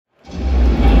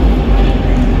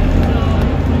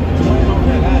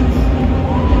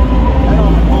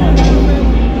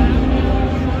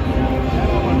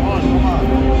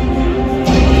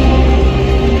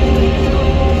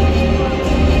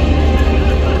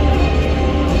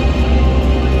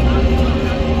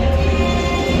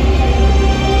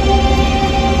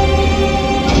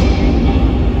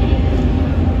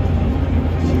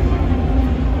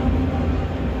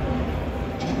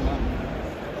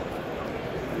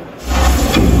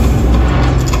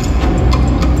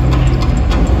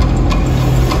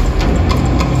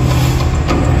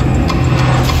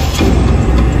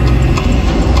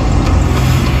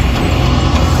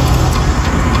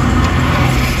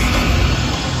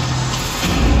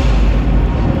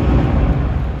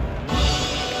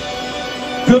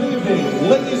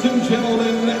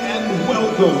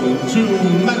to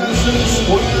Madison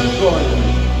Square Garden,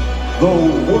 the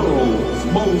world's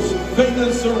most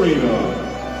famous arena.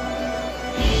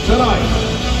 Tonight,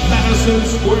 Madison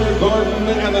Square Garden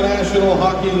and the National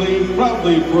Hockey League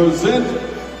proudly present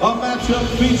a matchup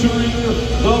featuring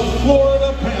the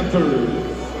Florida Panthers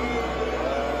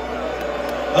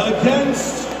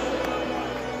against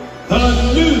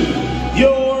the New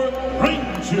York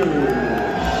Rangers.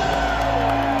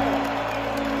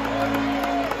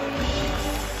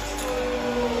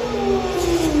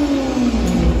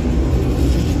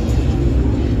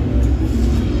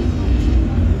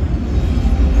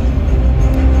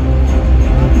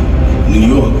 New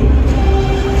York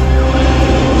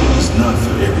is not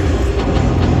for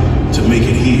everyone. To make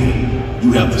it here,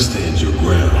 you have to stand your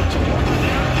ground.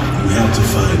 You have to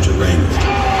find your angle.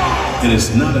 And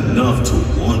it's not enough to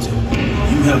want it.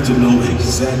 You have to know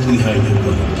exactly how you're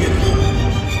going to get it.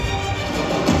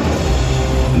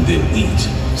 And then eat,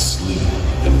 sleep,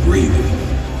 and breathe it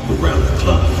around the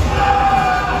clock.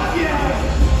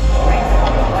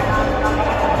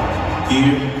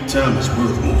 Here, time is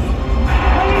worth more.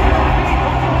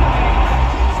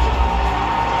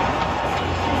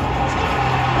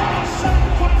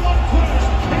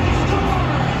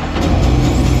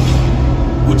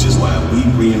 Which is why we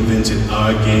reinvented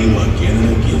our game again and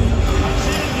again.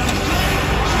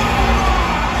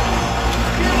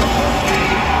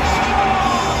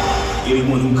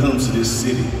 Anyone who comes to this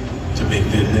city to make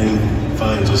their name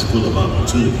finds us full of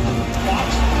opportunity.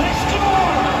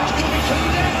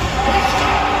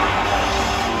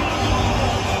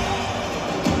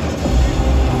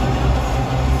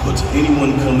 But to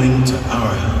anyone coming to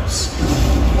our house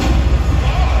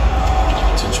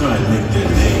to try and make their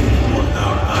name on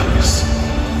our ice,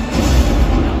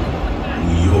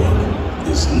 New York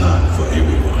is not for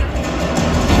everyone.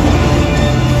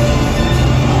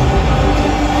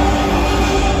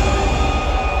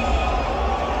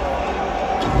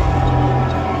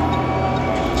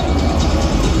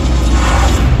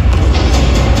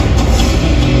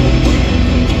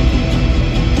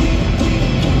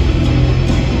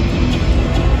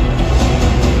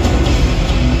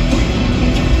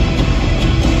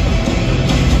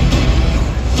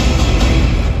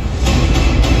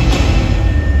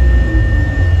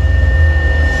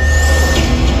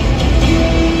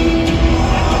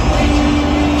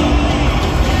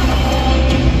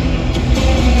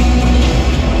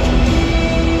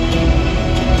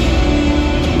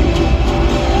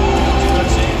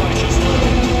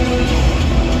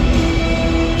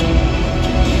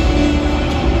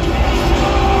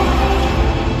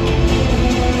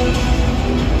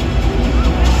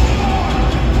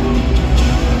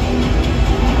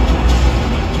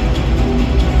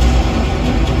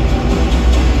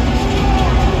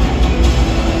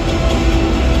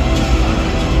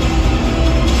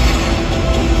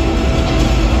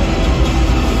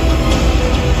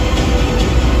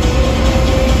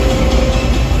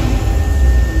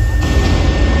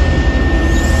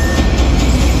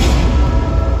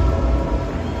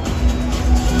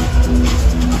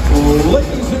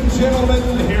 Ladies and gentlemen,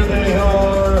 here they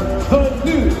are, the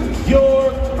New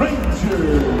York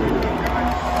Rangers.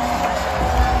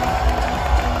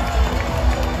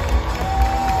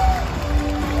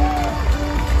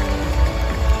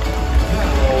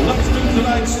 Now, let's meet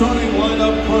tonight's starting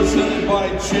lineup presented by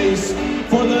Chase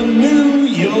for the New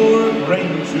York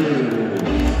Rangers.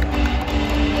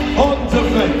 On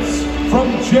defense, from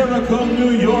Jericho,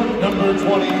 New York, number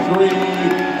 23,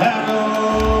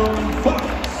 Adam Fox.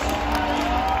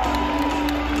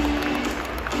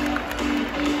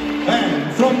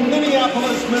 And from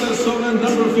Minneapolis, Minnesota,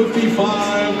 number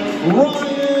 55,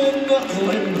 Ryan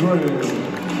Lindgren.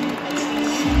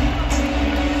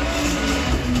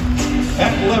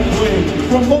 At left wing,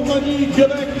 from Montmagny,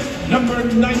 Quebec, number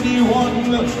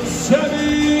 91,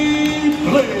 Sammy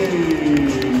Blake.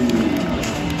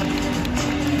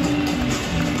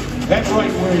 At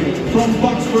right wing, from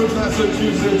Boxford,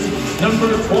 Massachusetts,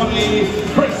 number 20,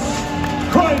 Chris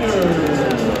Kreider.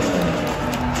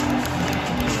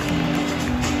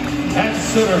 At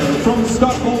center, from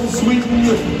Stockholm,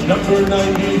 Sweden, number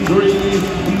 93,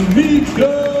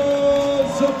 Mika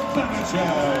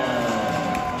Zibanejad.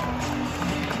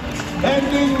 And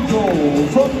in goal,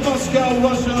 from Moscow,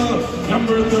 Russia,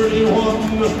 number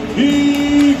 31,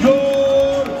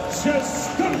 Igor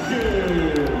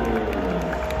Shesterkin.